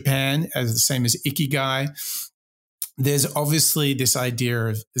Japan, as the same as Ikigai. There's obviously this idea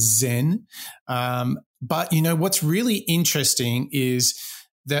of Zen, but what's really interesting is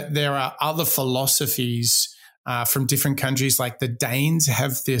that there are other philosophies from different countries. Like the Danes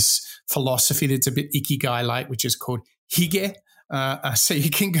have this philosophy that's a bit Ikigai-like, which is called Hygge. So you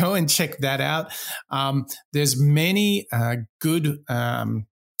can go and check that out. There's many good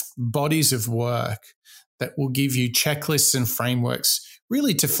bodies of work that will give you checklists and frameworks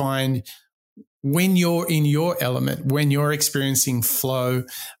really to find when you're in your element, when you're experiencing flow.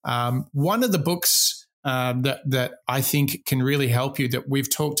 One of the books that I think can really help you, that we've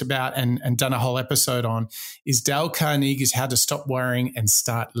talked about and done a whole episode on, is Dale Carnegie's How to Stop Worrying and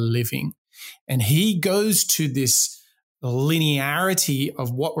Start Living. And he goes to this linearity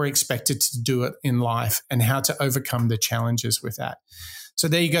of what we're expected to do in life and how to overcome the challenges with that. So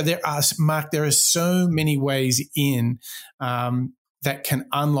there you go. There are so many ways in that can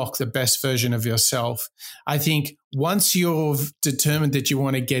unlock the best version of yourself. I think once you've determined that you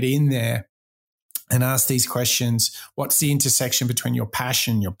want to get in there and ask these questions, what's the intersection between your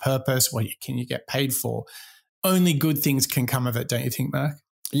passion, your purpose, what can you get paid for? Only good things can come of it, don't you think, Mark?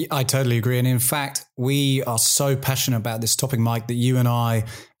 I totally agree. And in fact, we are so passionate about this topic, Mike, that you and I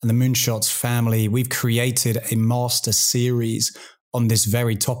and the Moonshots family, we've created a master series on this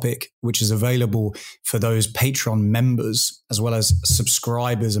very topic, which is available for those Patreon members, as well as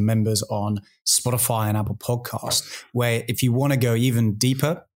subscribers and members on Spotify and Apple Podcasts, where if you want to go even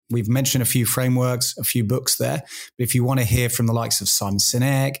deeper, we've mentioned a few frameworks, a few books there. But if you want to hear from the likes of Simon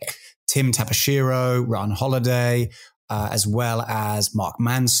Sinek, Tim Tapashiro, Ryan Holiday, as well as Mark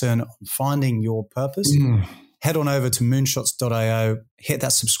Manson on finding your purpose, head on over to moonshots.io, hit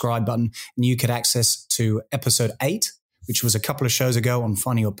that subscribe button, and you get access to episode 8, which was a couple of shows ago on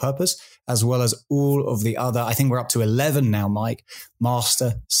finding your purpose, as well as all of the other, I think we're up to 11 now, Mike,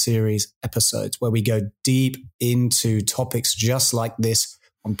 master series episodes where we go deep into topics just like this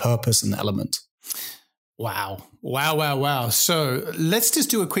on purpose and element. Wow. So let's just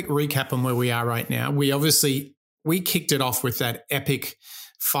do a quick recap on where we are right now. We kicked it off with that epic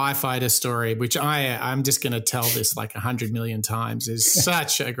firefighter story, which I'm just going to tell this like 100 million times. Is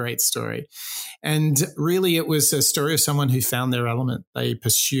such a great story. And really it was a story of someone who found their element. They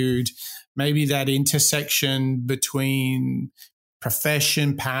pursued maybe that intersection between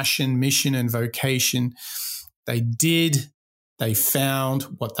profession, passion, mission, and vocation. They found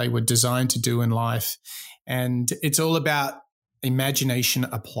what they were designed to do in life. And it's all about imagination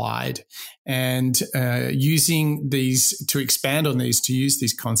applied, and using these to expand on these, to use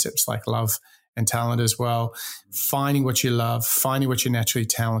these concepts like love and talent as well, finding what you love, finding what you're naturally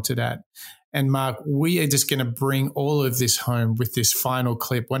talented at. And Mark, we are just going to bring all of this home with this final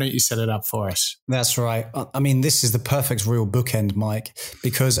clip. Why don't you set it up for us? That's right. I mean, this is the perfect real bookend, Mike,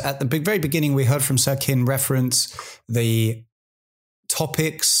 because at the very beginning, we heard from Sir Ken reference the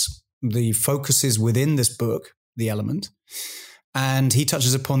topics, the focuses within this book, The Element. And he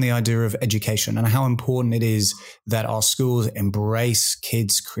touches upon the idea of education and how important it is that our schools embrace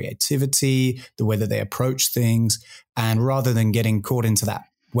kids' creativity, the way that they approach things, and rather than getting caught into that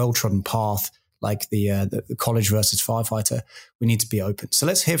well-trodden path like the college versus firefighter, we need to be open. So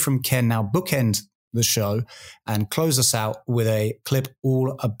let's hear from Ken now, bookend the show, and close us out with a clip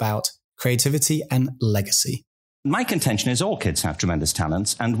all about creativity and legacy. My contention is all kids have tremendous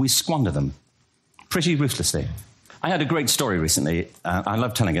talents, and we squander them pretty ruthlessly. I had a great story recently, I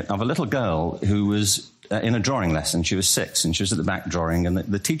love telling it, of a little girl who was in a drawing lesson. She was 6 and she was at the back drawing, and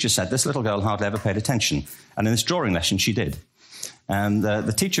the teacher said this little girl hardly ever paid attention. And in this drawing lesson, she did. And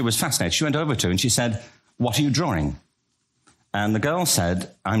the teacher was fascinated. She went over to her and she said, "What are you drawing?" And the girl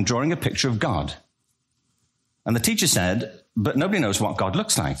said, "I'm drawing a picture of God." And the teacher said, "But nobody knows what God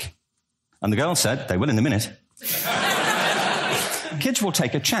looks like." And the girl said, "They will in a minute." Kids will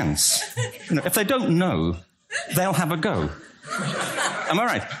take a chance. If they don't know, they'll have a go. Am I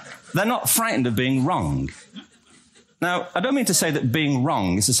right? They're not frightened of being wrong. Now, I don't mean to say that being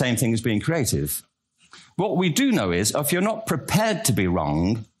wrong is the same thing as being creative. What we do know is, if you're not prepared to be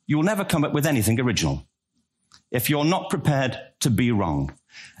wrong, you'll never come up with anything original. If you're not prepared to be wrong.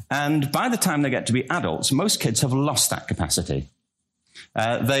 And by the time they get to be adults, most kids have lost that capacity.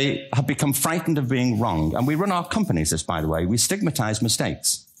 They have become frightened of being wrong. And we run our companies this, by the way. We stigmatize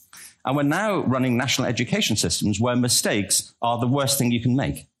mistakes. And we're now running national education systems where mistakes are the worst thing you can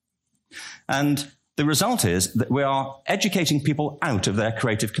make. And the result is that we are educating people out of their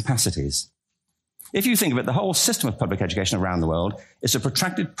creative capacities. If you think of it, the whole system of public education around the world is a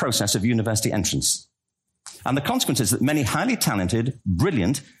protracted process of university entrance. And the consequence is that many highly talented,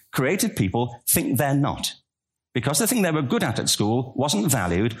 brilliant, creative people think they're not, because the thing they were good at school wasn't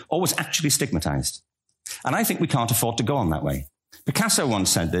valued or was actually stigmatized. And I think we can't afford to go on that way. Picasso once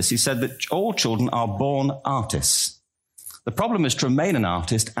said this. He said that all children are born artists. The problem is to remain an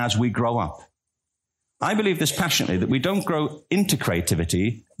artist as we grow up. I believe this passionately, that we don't grow into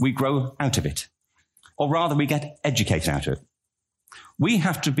creativity, we grow out of it. Or rather, we get educated out of it. We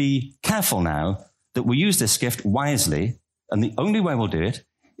have to be careful now that we use this gift wisely, and the only way we'll do it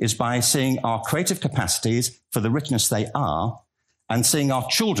is by seeing our creative capacities for the richness they are, and seeing our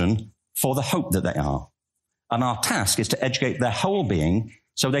children for the hope that they are. And our task is to educate their whole being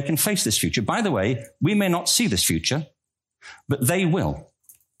so they can face this future. By the way, we may not see this future, but they will.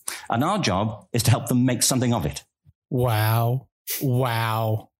 And our job is to help them make something of it. Wow.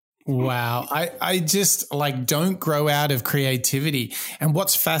 I just don't grow out of creativity. And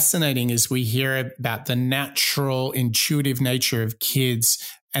what's fascinating is we hear about the natural, intuitive nature of kids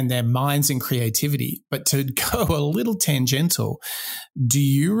and their minds and creativity. But to go a little tangential, do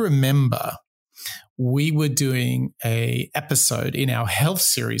you remember we were doing a episode in our health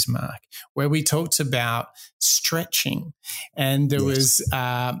series, Mark, where we talked about stretching, and there was,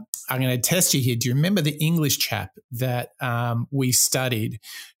 I'm going to test you here. Do you remember the English chap that we studied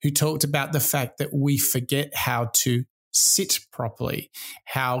who talked about the fact that we forget how to sit properly,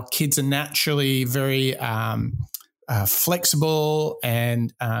 how kids are naturally very flexible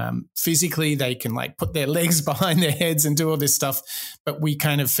and physically they can put their legs behind their heads and do all this stuff, but we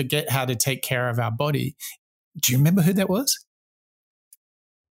kind of forget how to take care of our body. Do you remember who that was?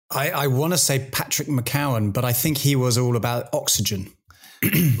 I want to say Patrick McCowan, but I think he was all about oxygen.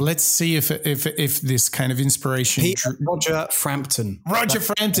 Let's see if this kind of inspiration. Roger Frampton. Roger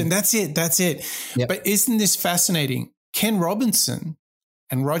Frampton. That's it. Yep. But isn't this fascinating? Ken Robinson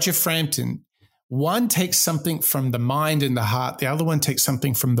and Roger Frampton, one takes something from the mind and the heart, the other one takes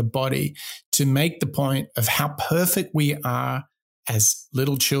something from the body to make the point of how perfect we are as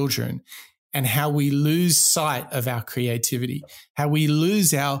little children and how we lose sight of our creativity, how we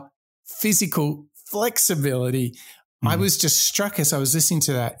lose our physical flexibility. I was just struck as I was listening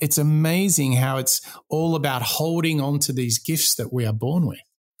to that. It's amazing how it's all about holding on to these gifts that we are born with.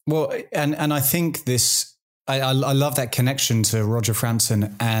 Well, and I think this, I love that connection to Roger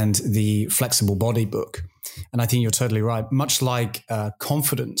Frampton and the Flexible Body book. And I think you're totally right. Much like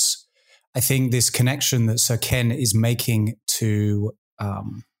confidence, I think this connection that Sir Ken is making to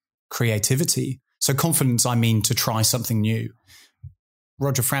creativity. So confidence, I mean, to try something new.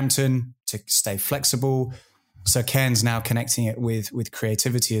 Roger Frampton, to stay flexible. Sir Ken's now connecting it with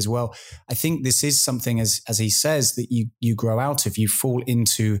creativity as well. I think this is something, as he says, that you grow out of. You fall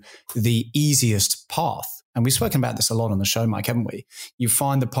into the easiest path. And we've spoken about this a lot on the show, Mike, haven't we? You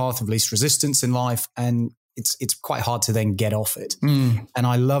find the path of least resistance in life, and it's quite hard to then get off it. And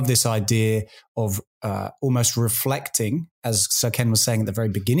I love this idea of almost reflecting, as Sir Ken was saying at the very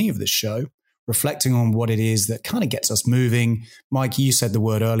beginning of this show, reflecting on what it is that kind of gets us moving. Mike, you said the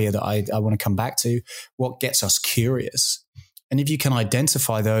word earlier that I want to come back to, what gets us curious. And if you can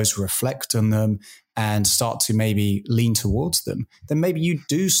identify those, reflect on them, and start to maybe lean towards them, then maybe you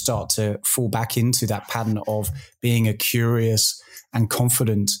do start to fall back into that pattern of being a curious and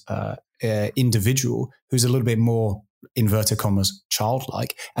confident individual who's a little bit more, inverted commas,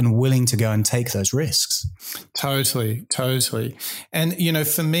 childlike and willing to go and take those risks. Totally. And,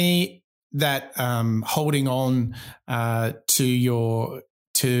 for me, that holding on to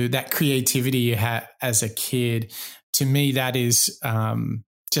that creativity you had as a kid, to me, that is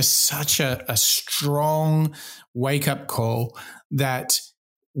just such a strong wake-up call that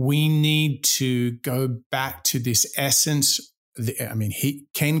we need to go back to this essence.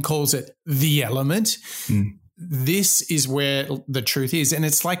 Ken calls it the element. This is where the truth is. And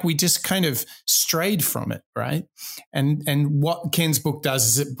it's like we just kind of strayed from it, right? And what Ken's book does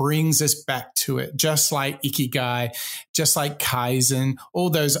is it brings us back to it, just like Ikigai, just like Kaizen,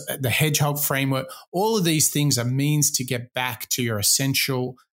 all those, the Hedgehog framework, all of these things are means to get back to your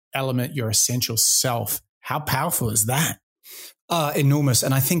essential element, your essential self. How powerful is that? Enormous.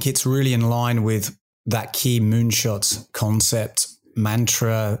 And I think it's really in line with that key moonshots concept,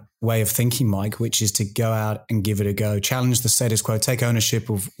 mantra, way of thinking, Mike, which is to go out and give it a go, challenge the status quo, take ownership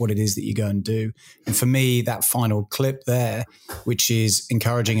of what it is that you go and do. And for me, that final clip there, which is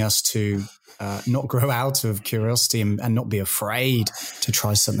encouraging us to not grow out of curiosity and not be afraid to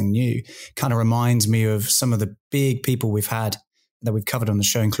try something new, kind of reminds me of some of the big people we've had that we've covered on the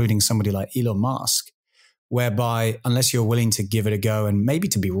show, including somebody like Elon Musk, whereby unless you're willing to give it a go and maybe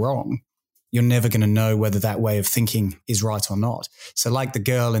to be wrong, you're never going to know whether that way of thinking is right or not. So like the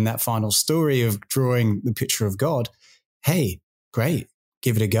girl in that final story of drawing the picture of God, hey, great,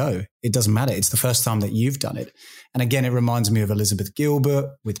 give it a go. It doesn't matter. It's the first time that you've done it. And again, it reminds me of Elizabeth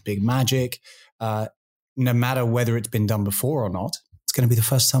Gilbert with Big Magic. No matter whether it's been done before or not, it's going to be the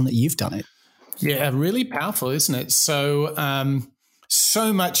first time that you've done it. Yeah, really powerful, isn't it? So,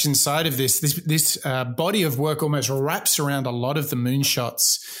 so much inside of this body of work almost wraps around a lot of the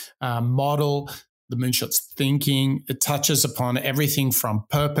moonshots model, the moonshots thinking. It touches upon everything from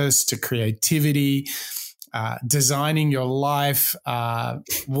purpose to creativity, designing your life.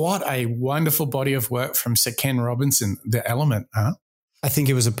 What a wonderful body of work from Sir Ken Robinson, The Element, huh? I think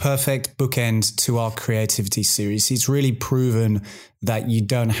it was a perfect bookend to our creativity series. He's really proven that you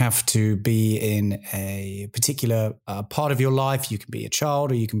don't have to be in a particular part of your life. You can be a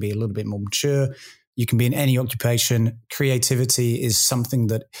child, or you can be a little bit more mature. You can be in any occupation. Creativity is something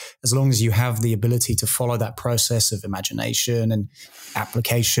that, as long as you have the ability to follow that process of imagination and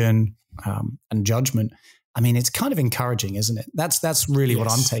application and judgment, I mean, it's kind of encouraging, isn't it? That's really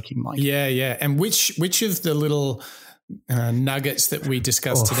what I'm taking, Mike. Yeah. And which of the little nuggets that we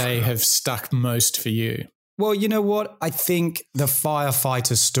discussed today have stuck most for you? Well, you know what? I think the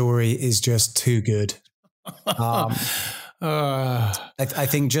firefighter story is just too good. I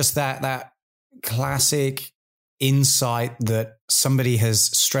think just that classic insight that somebody has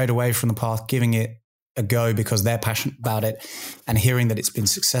strayed away from the path, giving it a go because they're passionate about it, and hearing that it's been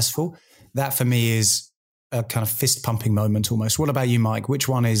successful, that for me is a kind of fist pumping moment almost. What about you, Mike? Which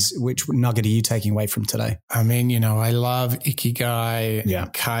nugget are you taking away from today? I mean, I love Ikigai,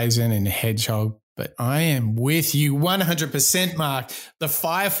 Kaizen and Hedgehog, but I am with you 100%, Mark. The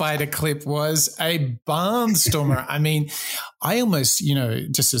firefighter clip was a barnstormer. I mean, I almost,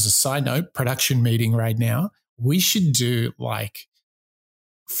 just as a side note, production meeting right now, we should do like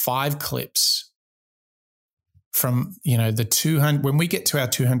 5 clips from, the 200, when we get to our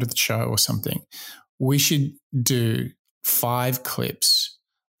 200th show or something, we should do 5 clips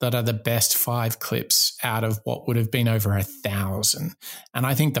that are the best 5 clips out of what would have been over 1,000. And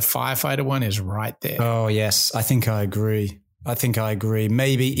I think the firefighter one is right there. Oh, yes. I think I agree.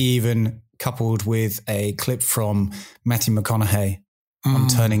 Maybe even coupled with a clip from Matthew McConaughey on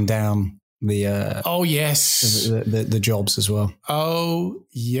turning down the the jobs as well. Oh,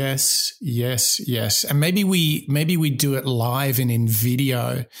 yes. And maybe we do it live and in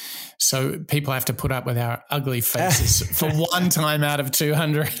video, so people have to put up with our ugly faces for one time out of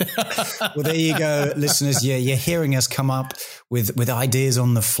 200. Well, there you go, listeners. Yeah, you're hearing us come up with ideas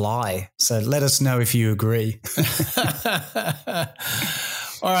on the fly. So let us know if you agree.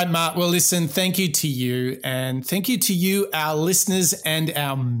 All right, Mark. Well, listen, thank you to you, and thank you to you, our listeners and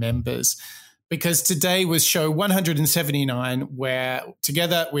our members, because today was show 179, where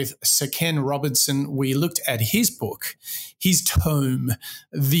together with Sir Ken Robinson, we looked at his book, his tome,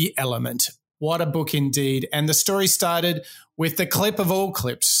 The Element. What a book indeed. And the story started with the clip of all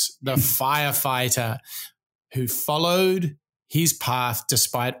clips, the firefighter who followed his path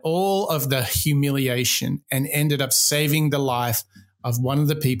despite all of the humiliation and ended up saving the life of one of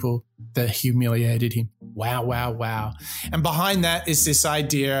the people that humiliated him. Wow. And behind that is this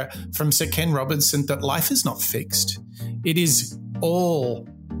idea from Sir Ken Robinson that life is not fixed. It is all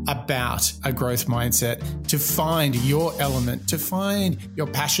about a growth mindset, to find your element, to find your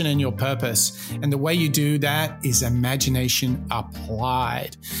passion and your purpose. And the way you do that is imagination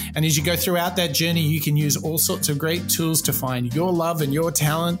applied. And as you go throughout that journey, you can use all sorts of great tools to find your love and your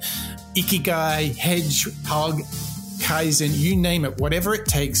talent. Ikigai, Hedgehog, Kaizen, you name it, whatever it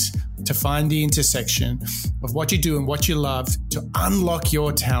takes to find the intersection of what you do and what you love, to unlock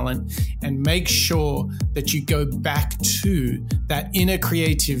your talent and make sure that you go back to that inner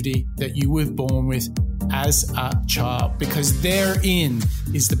creativity that you were born with as a child, because therein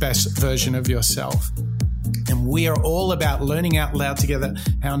is the best version of yourself. And we are all about learning out loud together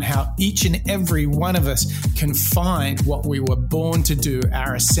on how each and every one of us can find what we were born to do,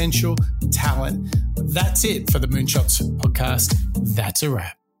 our essential talent. That's it for the Moonshots podcast. That's a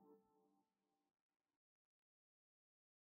wrap.